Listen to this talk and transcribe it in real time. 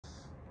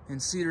in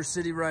Cedar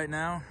City right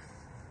now.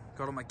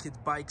 Got all my kids'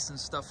 bikes and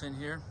stuff in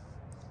here.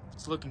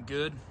 It's looking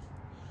good.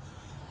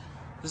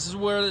 This is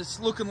where it's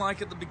looking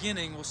like at the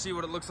beginning. We'll see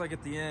what it looks like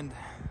at the end.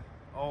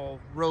 All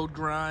road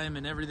grime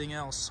and everything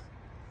else.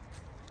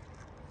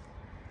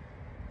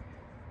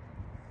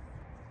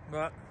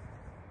 But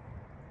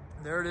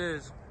there it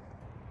is.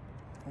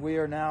 We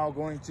are now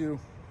going to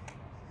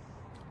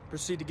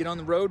proceed to get on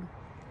the road.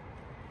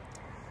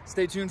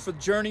 Stay tuned for the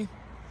journey.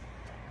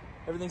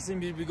 Everything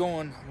seems to be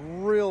going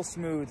real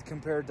smooth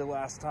compared to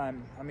last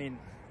time. I mean,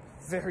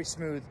 very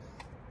smooth.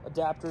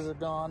 Adapters are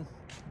gone,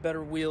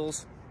 better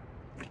wheels,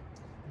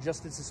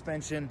 adjusted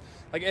suspension,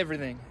 like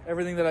everything.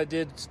 Everything that I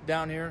did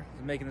down here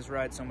is making this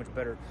ride so much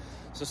better.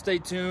 So stay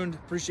tuned.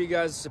 Appreciate you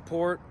guys'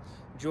 support.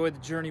 Enjoy the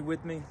journey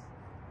with me.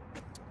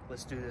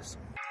 Let's do this.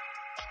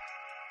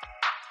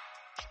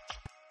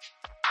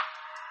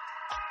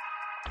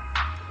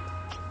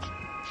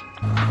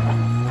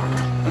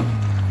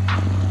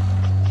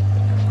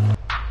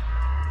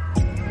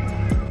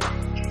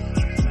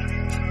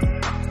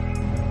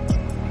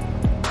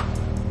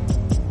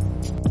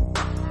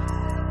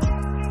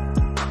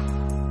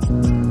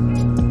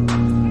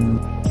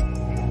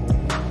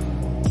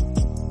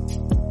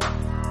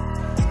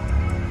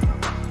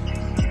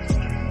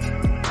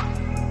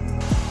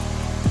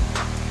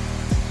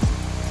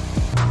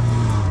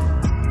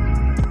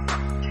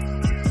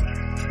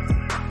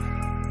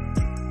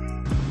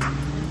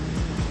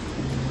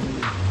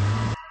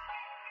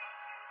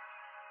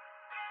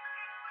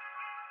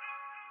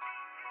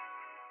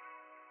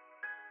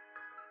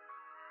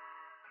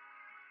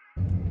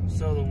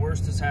 So the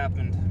worst has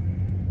happened.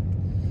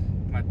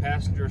 My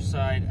passenger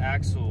side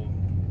axle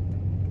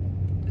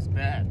is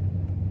bad.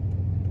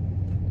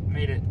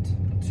 Made it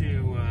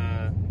to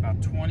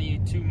about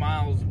 22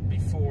 miles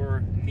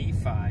before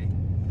Nephi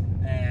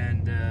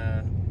and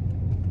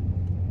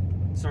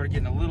started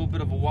getting a little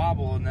bit of a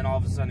wobble, and then all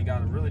of a sudden it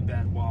got a really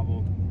bad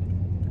wobble,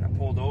 and I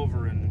pulled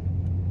over and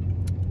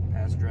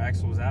passenger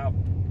axle was out,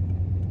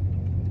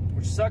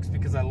 which sucks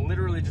because I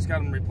literally just got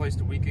them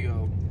replaced a week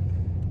ago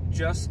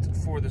just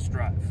for this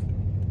drive.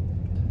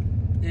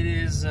 It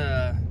is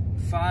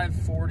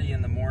 5:40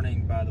 in the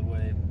morning, by the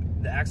way.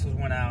 The axles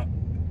went out,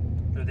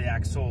 or the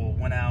axle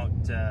went out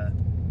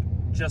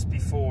just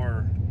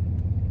before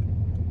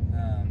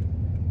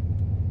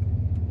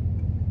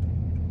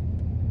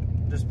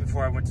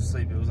I went to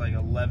sleep. It was like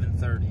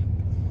 11:30.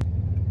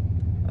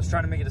 I was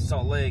trying to make it to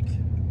Salt Lake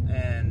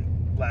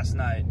and last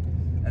night,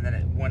 and then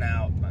it went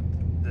out.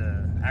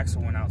 The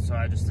axle went out, so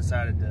I just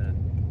decided to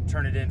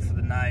turn it in for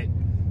the night,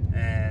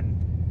 and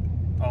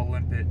I'll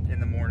limp it in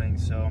the morning.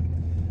 So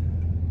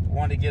I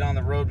wanted to get on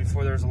the road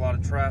before there was a lot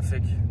of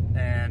traffic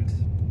and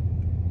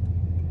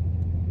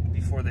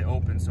before they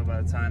open, so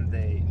by the time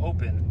they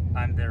open,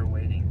 I'm there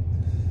waiting,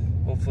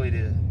 hopefully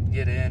to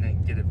get in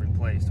and get it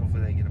replaced.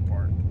 Hopefully they get a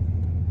part.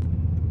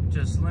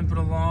 Just limping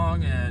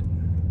along at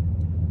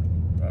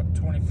about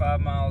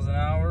 25 miles an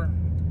hour.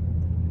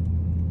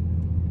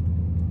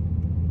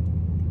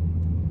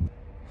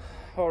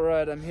 All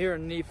right, I'm here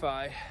in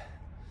Nephi,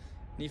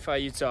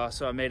 Utah,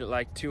 so I made it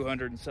like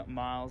 200 and something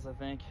miles, I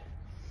think.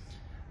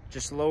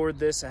 Just lowered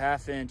this a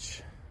half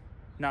inch,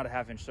 not a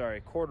half inch, sorry,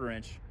 a quarter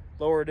inch.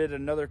 Lowered it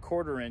another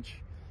quarter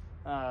inch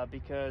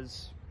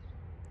because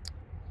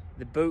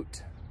the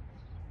boot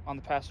on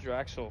the passenger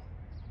axle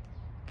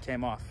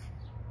came off.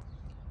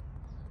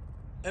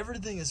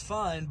 Everything is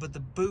fine, but the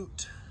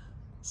boot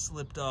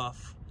slipped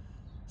off.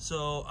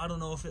 So I don't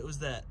know if it was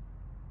that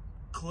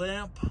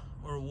clamp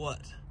or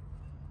what,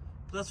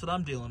 but that's what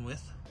I'm dealing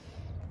with.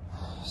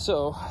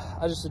 So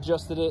I just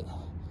adjusted it,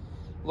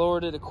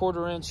 lowered it a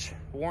quarter inch.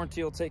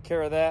 Warranty will take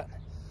care of that,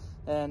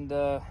 and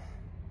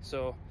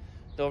so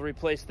they'll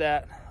replace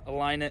that,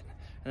 align it,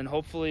 and then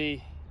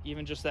hopefully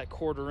even just that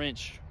quarter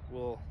inch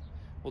will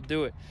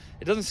do it.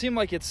 It doesn't seem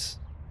like it's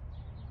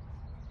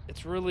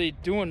really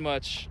doing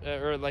much,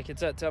 or like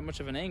it's at that much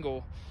of an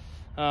angle.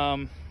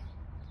 I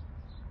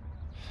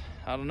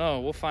don't know,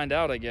 we'll find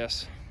out, I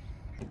guess.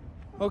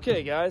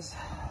 Okay guys,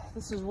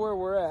 this is where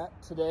we're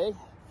at today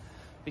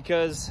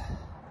because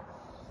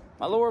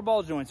my lower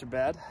ball joints are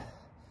bad.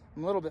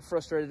 I'm a little bit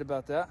frustrated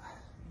about that,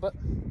 but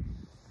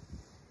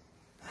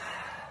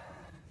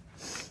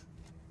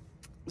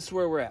this is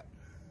where we're at.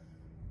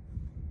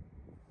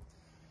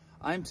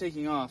 I'm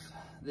taking off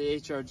the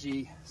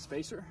HRG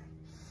spacer,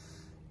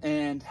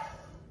 and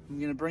I'm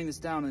gonna bring this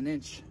down an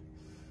inch.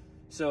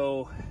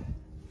 So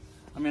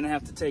I'm gonna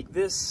have to take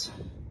this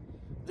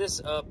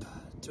up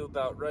to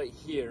about right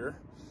here,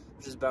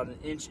 which is about an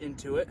inch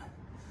into it.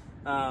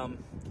 But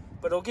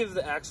it'll give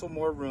the axle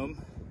more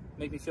room,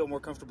 make me feel more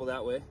comfortable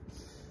that way.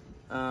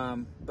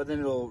 But then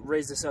it'll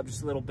raise this up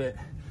just a little bit.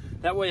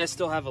 That way I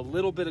still have a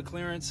little bit of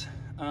clearance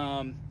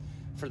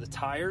for the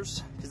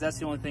tires, because that's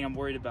the only thing I'm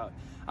worried about.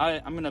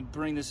 I'm gonna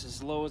bring this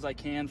as low as I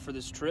can for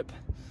this trip,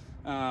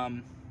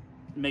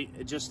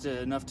 make just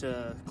enough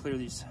to clear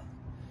these.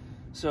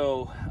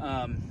 So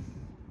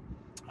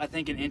I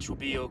think an inch will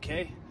be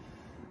okay,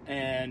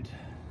 and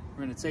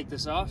we're gonna take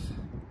this off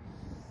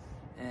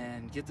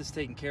and get this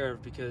taken care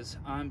of, because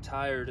I'm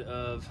tired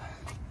of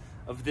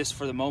this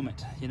for the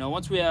moment. You know,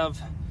 once we have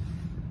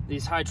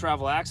these high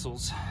travel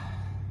axles,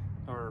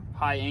 or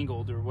high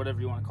angled, or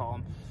whatever you want to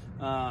call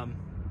them,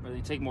 where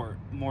they take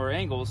more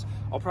angles,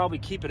 I'll probably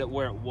keep it at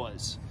where it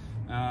was.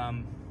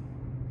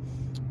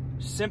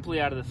 Simply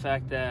out of the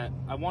fact that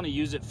I want to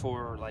use it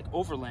for like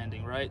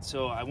overlanding, right?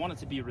 So I want it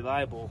to be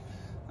reliable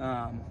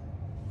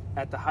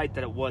at the height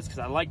that it was, because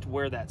I liked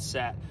where that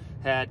sat.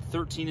 Had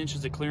 13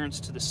 inches of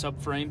clearance to the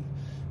subframe,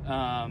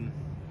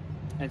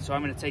 and so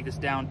I'm going to take this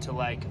down to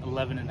like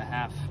 11 and a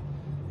half,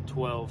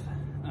 12.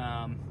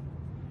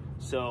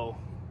 So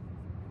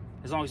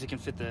as long as it can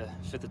fit the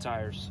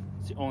tires,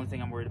 it's the only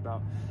thing I'm worried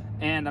about.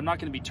 And I'm not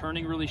going to be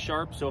turning really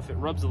sharp, so if it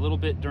rubs a little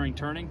bit during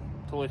turning,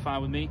 totally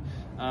fine with me.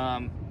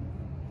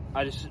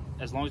 I just,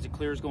 as long as it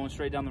clears going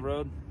straight down the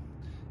road,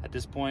 at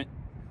this point,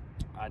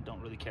 I don't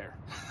really care.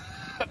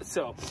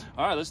 So,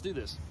 all right, let's do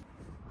this.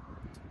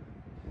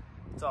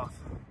 It's off.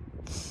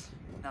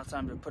 Now it's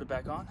time to put it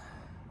back on.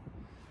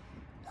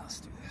 Now let's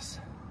do this.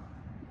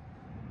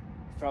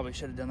 Probably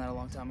should have done that a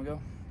long time ago,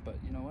 but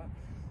you know what?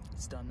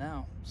 It's done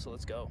now, so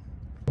let's go.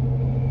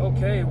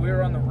 Okay,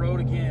 we're on the road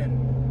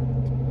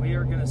again. We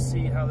are gonna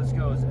see how this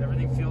goes.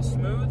 Everything feels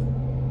smooth.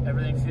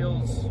 Everything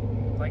feels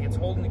like it's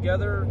holding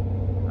together.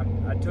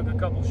 I took a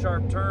couple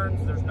sharp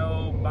turns. There's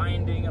no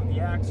binding of the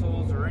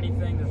axles or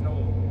anything. There's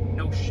no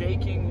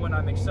shaking when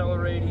I'm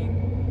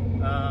accelerating.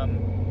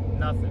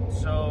 Nothing.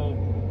 So,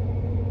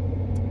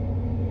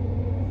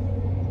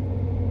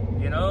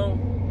 you know,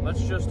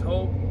 let's just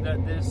hope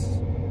that this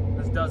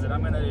does it.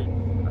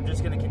 I'm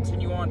just gonna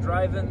continue on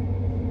driving.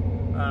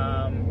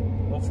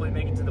 Hopefully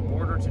make it to the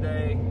border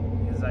today,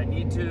 because I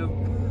need to.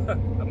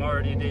 I'm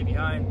already a day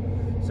behind.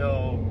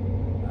 So,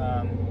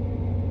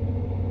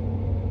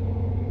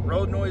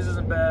 road noise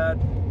isn't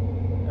bad.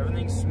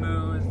 Everything's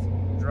smooth.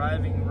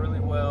 Driving really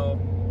well.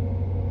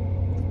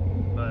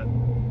 But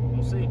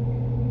we'll see.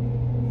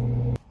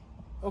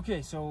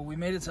 Okay, so we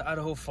made it to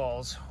Idaho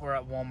Falls. We're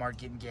at Walmart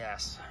getting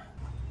gas.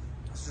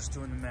 I was just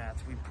doing the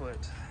math. We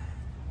put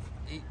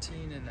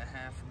 18 and a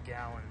half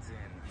gallons in.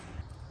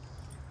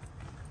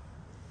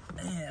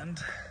 And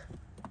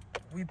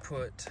we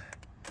put,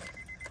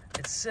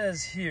 it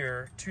says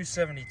here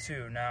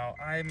 272. Now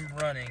I'm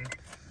running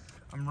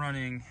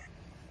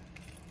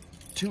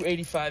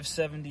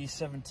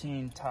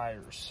 285/70/17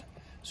 tires.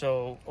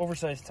 So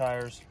oversized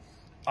tires.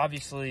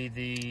 Obviously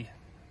the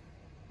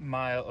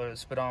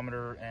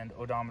speedometer and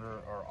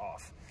odometer are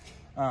off.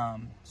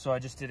 So I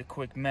just did a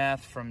quick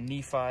math from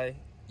Nephi,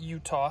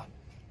 Utah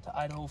to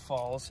Idaho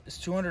Falls. It's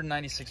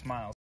 296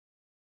 miles.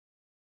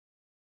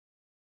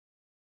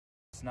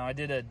 Now I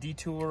did a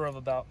detour of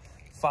about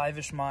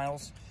 5-ish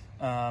miles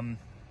to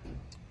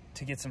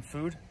get some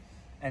food,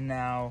 and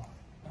now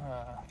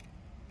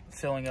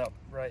filling up,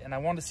 right? And I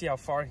wanted to see how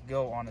far I could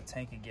go on a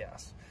tank of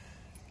gas.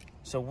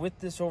 So with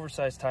this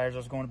oversized tires, I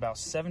was going about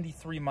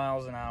 73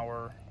 miles an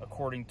hour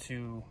according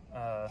to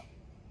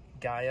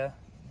Gaia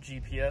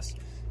GPS.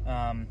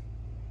 I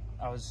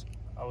was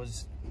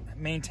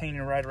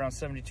maintaining right around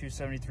 72,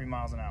 73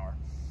 miles an hour.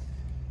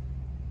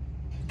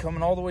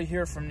 Coming all the way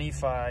here from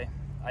Nephi, I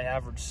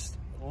averaged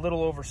a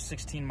little over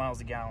 16 miles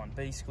a gallon,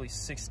 basically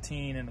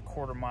 16 and a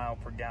quarter mile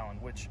per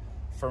gallon, which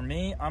for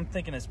me, I'm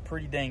thinking is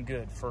pretty dang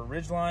good. For a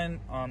Ridgeline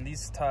on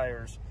these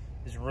tires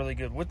is really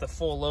good, with the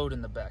full load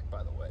in the back,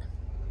 by the way.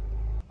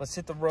 Let's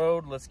hit the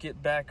road. Let's get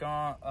back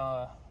on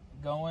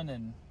going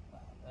and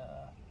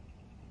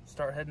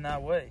start heading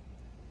that way.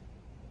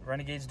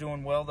 Renegade's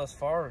doing well thus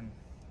far, and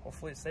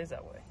hopefully it stays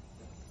that way.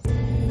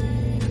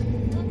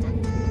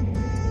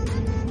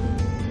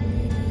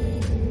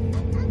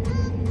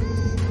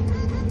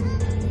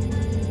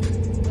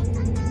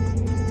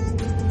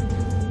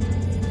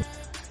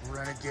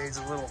 Renegade's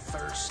a little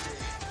thirsty.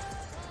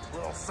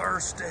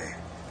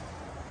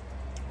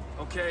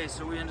 Okay,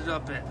 so we ended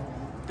up at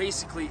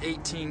basically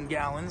 18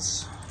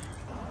 gallons.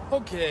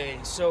 Okay,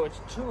 so it's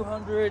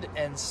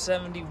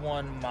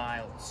 271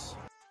 miles.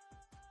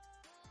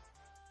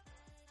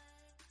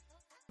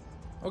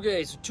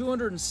 Okay, so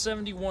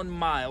 271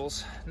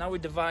 miles. Now we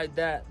divide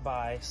that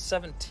by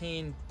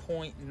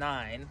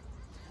 17.9.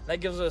 That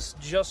gives us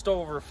just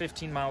over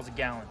 15 miles a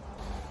gallon,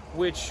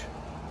 which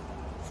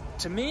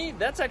to me,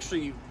 that's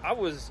actually, I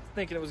was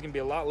thinking it was gonna be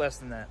a lot less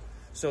than that.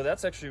 So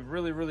that's actually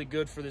really, really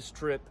good for this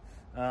trip.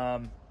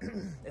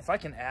 If I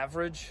can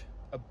average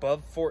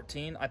above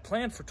 14, I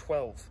planned for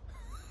 12.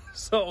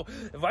 So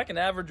if I can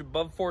average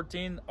above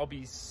 14, I'll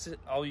be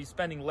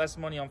spending less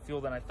money on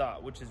fuel than I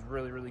thought, which is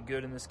really, really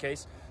good in this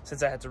case,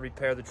 since I had to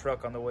repair the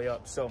truck on the way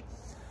up. So,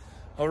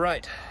 all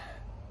right.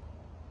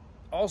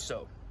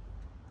 Also,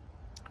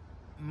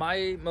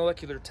 my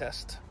molecular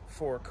test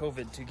for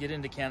COVID to get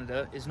into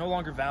Canada is no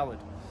longer valid.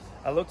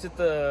 I looked at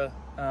the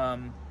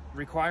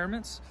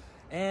requirements,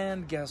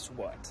 and guess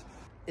what?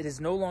 It is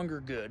no longer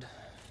good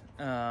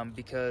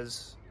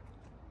because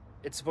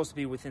it's supposed to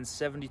be within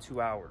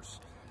 72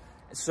 hours.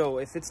 So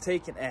if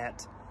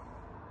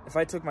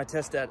I took my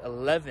test at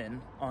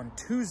 11 on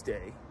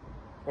Tuesday,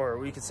 or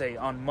we could say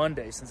on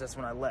Monday, since that's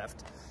when I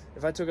left.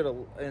 If I took it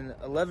in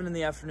 11 in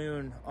the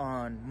afternoon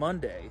on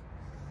Monday,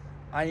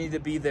 I need to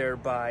be there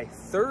by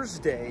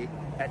Thursday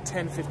at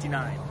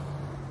 10:59.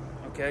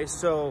 Okay,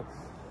 so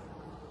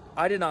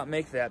I did not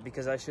make that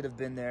because I should have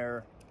been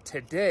there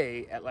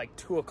today at like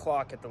 2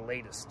 o'clock at the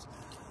latest.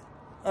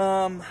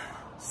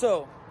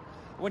 So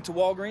I went to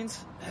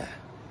Walgreens.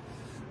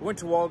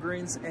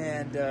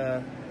 And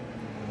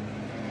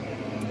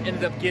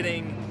ended up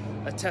getting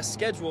a test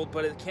scheduled,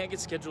 but it can't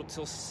get scheduled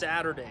till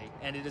Saturday,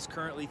 and it is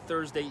currently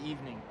Thursday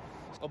evening.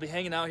 I'll be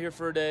hanging out here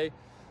for a day,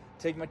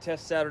 take my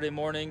test Saturday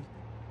morning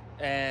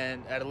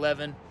and at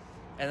 11,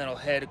 and then I'll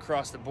head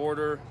across the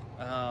border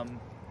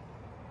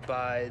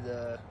by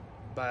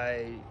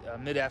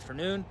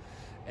mid-afternoon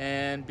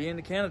and be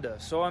into Canada.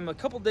 So I'm a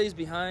couple days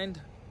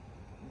behind,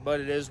 but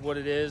it is what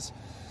it is.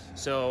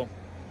 So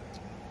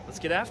let's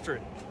get after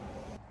it.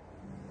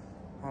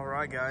 All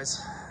right, guys.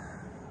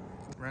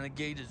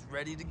 Renegade is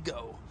ready to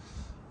go.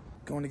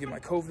 Going to get my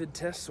COVID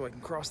test so I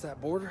can cross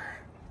that border,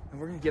 and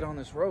we're gonna get on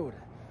this road.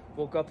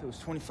 Woke up, it was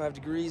 25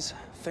 degrees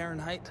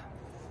Fahrenheit,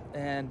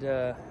 and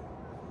so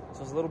it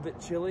was a little bit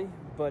chilly,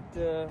 but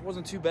it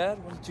wasn't too bad,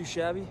 wasn't too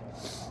shabby.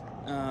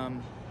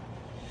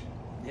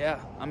 Yeah,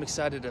 I'm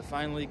excited to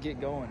finally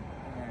get going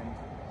and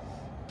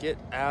get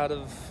out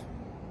of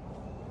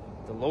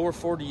the lower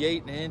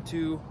 48 and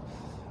into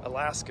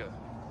Alaska.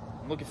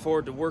 I'm looking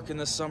forward to working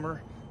this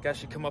summer. You guys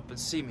should come up and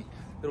see me.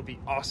 It'll be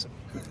awesome.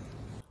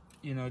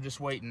 You know,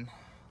 just waiting.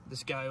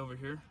 This guy over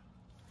here,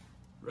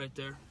 right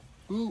there.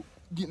 Ooh,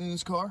 getting in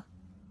his car.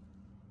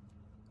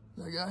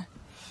 That guy.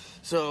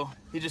 So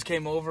he just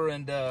came over,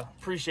 and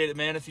appreciate it,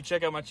 man. If you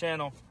check out my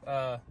channel,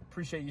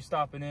 appreciate you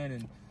stopping in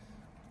and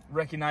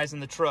recognizing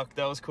the truck.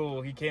 That was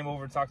cool. He came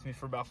over and talked to me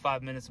for about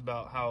 5 minutes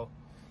about how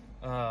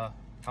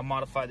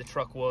modified the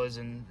truck was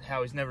and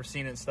how he's never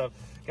seen it and stuff.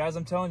 Guys,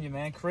 I'm telling you,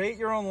 man, create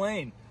your own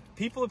lane.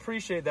 People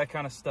appreciate that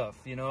kind of stuff.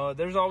 You know,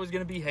 there's always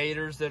going to be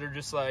haters that are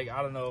just like,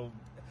 I don't know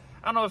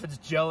if it's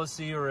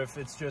jealousy or if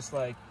it's just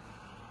like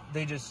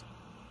they just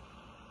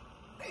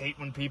hate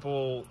when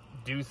people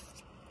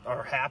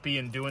are happy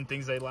and doing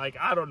things they like.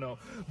 I don't know,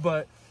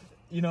 but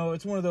you know,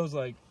 it's one of those,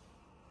 like,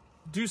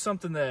 do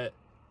something that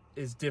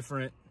is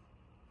different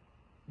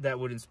that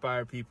would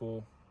inspire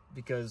people,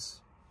 because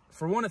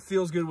for one, it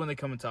feels good when they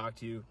come and talk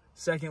to you.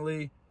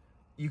 Secondly,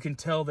 you can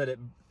tell that it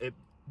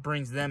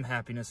brings them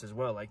happiness as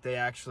well. Like, they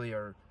actually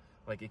are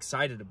like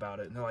excited about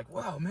it, and they're like,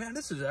 wow, man,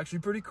 this is actually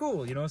pretty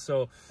cool, you know?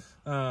 So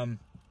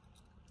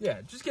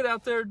yeah, just get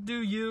out there,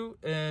 do you,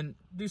 and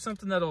do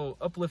something that'll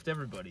uplift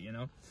everybody, you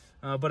know?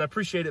 But I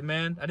appreciate it,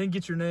 man. I didn't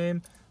get your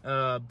name,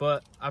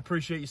 but I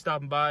appreciate you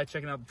stopping by,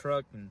 checking out the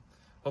truck, and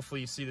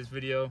hopefully you see this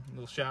video. A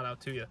little shout out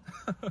to you.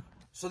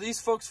 So these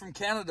folks from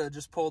Canada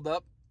just pulled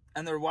up,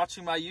 and they're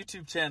watching my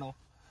YouTube channel.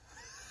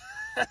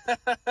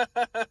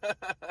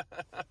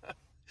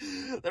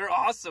 They're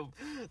awesome.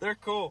 They're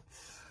cool.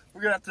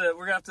 We're gonna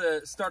have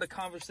to start a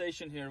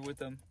conversation here with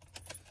them.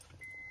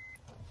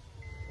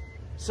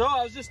 So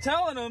I was just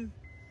telling them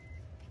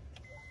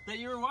that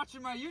you were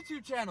watching my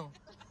YouTube channel.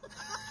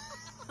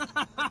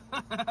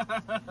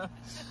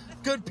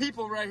 Good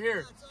people right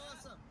here.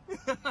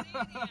 That's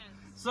awesome.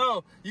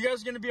 So you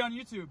guys are gonna be on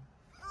YouTube.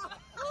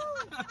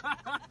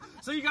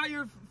 So you got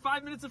your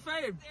 5 minutes of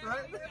fame,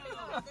 right? There we go.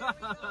 I'll be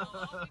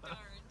darned.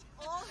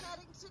 All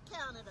heading to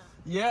Canada.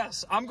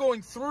 Yes, I'm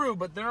going through,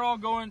 but they're all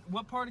going.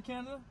 What part of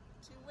Canada?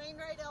 To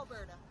Wainwright,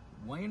 Alberta.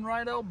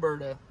 Wainwright,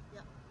 Alberta.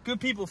 Yep. Good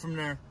people from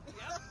there.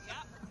 Yep.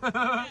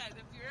 Yeah,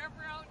 if you're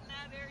ever out in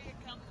that area,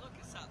 come look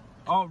us up.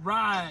 All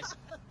right.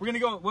 We're going to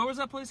go. What was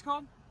that place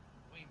called?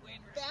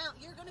 Wainwright. Banff.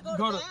 You're going to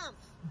go to Banff.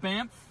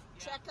 Banff?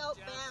 Yeah, Check out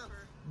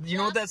Jasper. Banff. You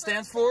know what that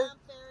stands for? Banff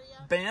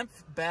area.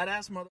 Banff,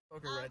 badass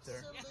motherfucker right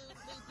there. Absolutely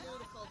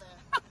beautiful there.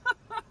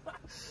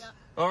 Yep.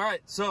 All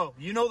right, so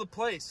you know the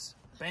place,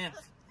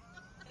 Banff.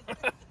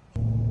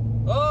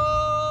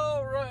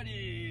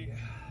 Alrighty,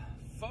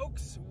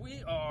 folks,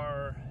 we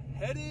are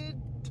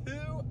headed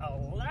to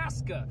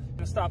Alaska.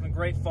 Gonna stop in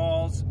Great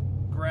Falls,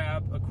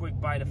 grab a quick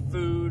bite of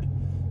food,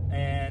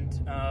 and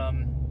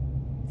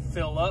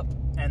fill up,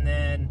 and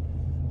then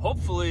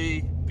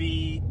hopefully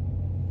be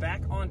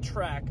back on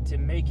track to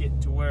make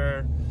it to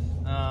where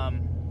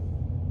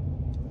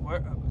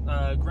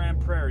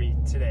Grand Prairie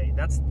today.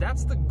 That's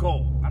the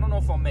goal. I don't know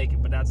if I'll make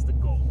it, but that's the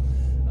goal.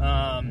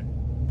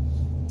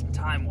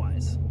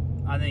 Time-wise,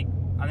 I think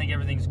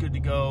everything's good to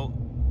go.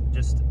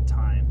 Just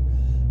time.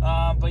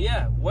 But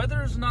yeah,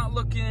 weather's not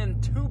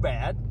looking too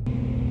bad.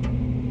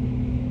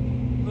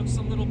 Looks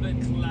a little bit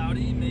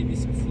cloudy, maybe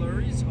some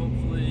flurries.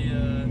 Hopefully,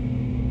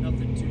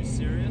 nothing too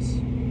serious.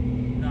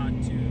 Not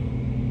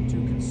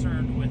too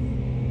concerned with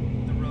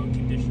the road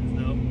conditions,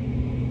 though.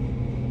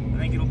 I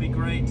think it'll be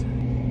great.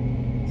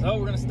 So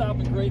we're gonna stop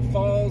in Great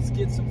Falls,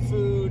 get some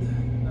food,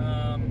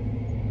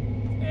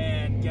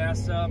 and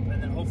gas up,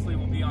 and then hopefully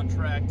we'll be on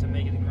track to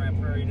make it to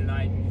Grand Prairie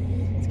tonight.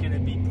 It's gonna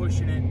be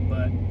pushing it,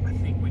 but I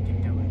think we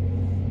can do it.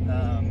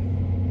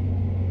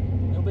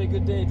 It'll be a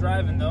good day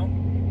driving though,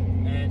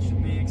 and it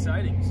should be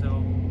exciting,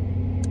 so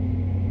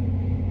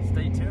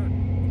stay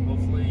tuned. We'll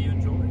hopefully you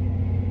enjoy.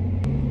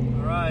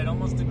 All right,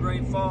 almost to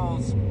Great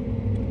Falls.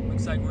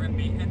 Looks like we're gonna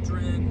be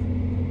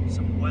entering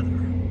some weather.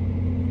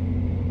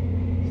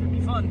 Should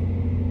be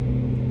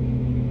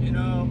fun. You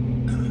know,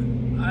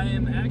 I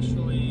am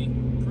actually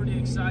pretty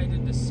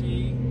excited to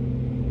see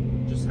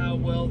just how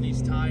well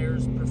these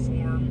tires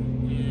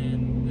perform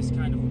in this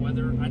kind of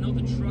weather. I know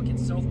the truck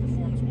itself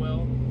performs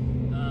well.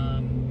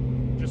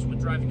 Just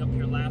with driving up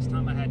here last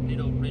time, I had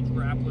Nitto Ridge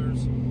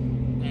grapplers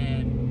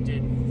and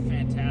did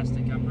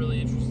fantastic. I'm really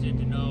interested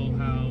to know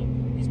how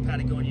these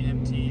Patagonia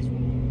MTs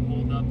will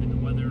hold up in the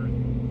weather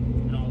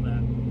and all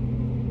that.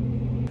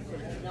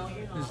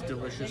 This is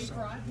delicious.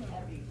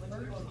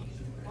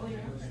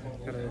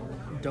 Got a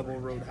double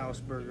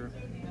Roadhouse burger,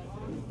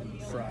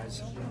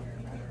 fries.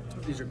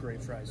 These are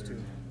great fries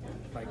too,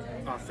 like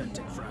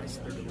authentic fries.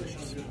 They're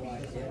delicious.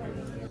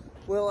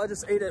 Well, I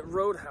just ate at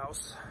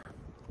Roadhouse.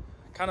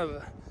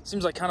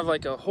 Seems like kind of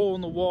like a hole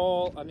in the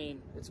wall. I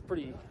mean, it's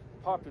pretty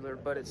popular,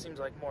 but it seems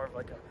like more of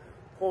like a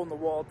hole in the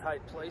wall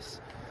type place.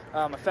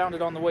 I found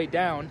it on the way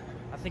down.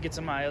 I think it's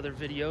in my other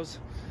videos,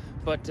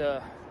 but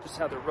just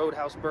how the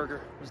Roadhouse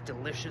burger was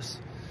delicious.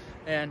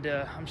 And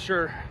I'm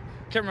sure,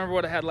 can't remember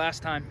what I had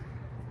last time,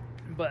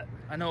 but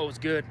I know it was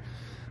good.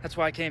 That's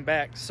why I came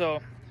back. So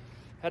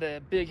had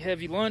a big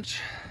heavy lunch.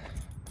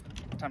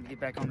 Time to get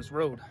back on this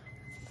road.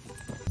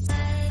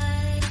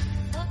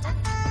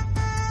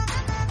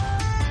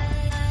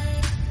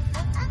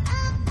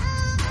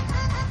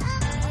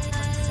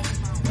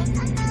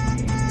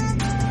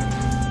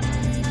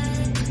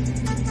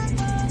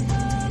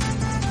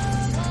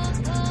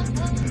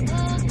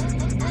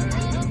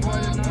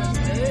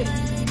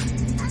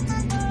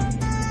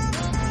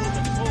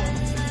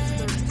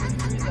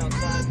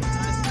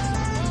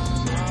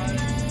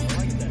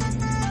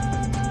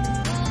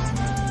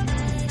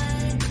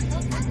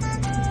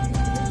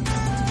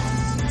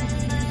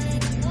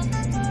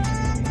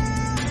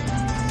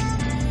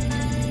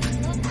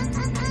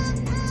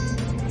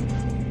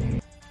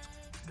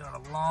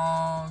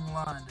 Long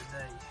line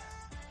today.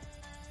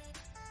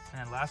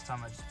 Man, last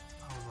time I was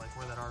like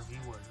where that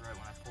RV was right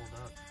when I pulled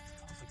up.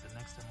 I was like the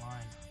next in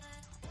line.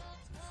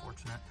 It's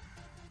unfortunate.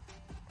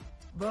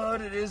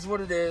 But it is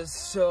what it is.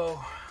 So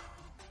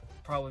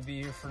probably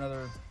be here for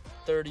another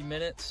 30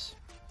 minutes.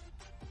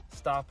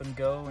 Stop and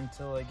go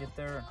until I get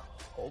there, and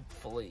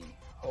hopefully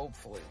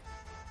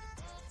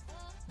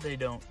they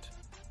don't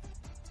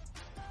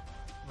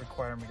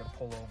require me to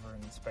pull over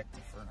and inspect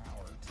me for an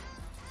hour or two.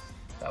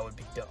 That would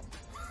be dumb.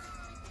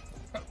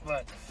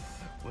 But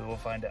we will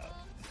find out.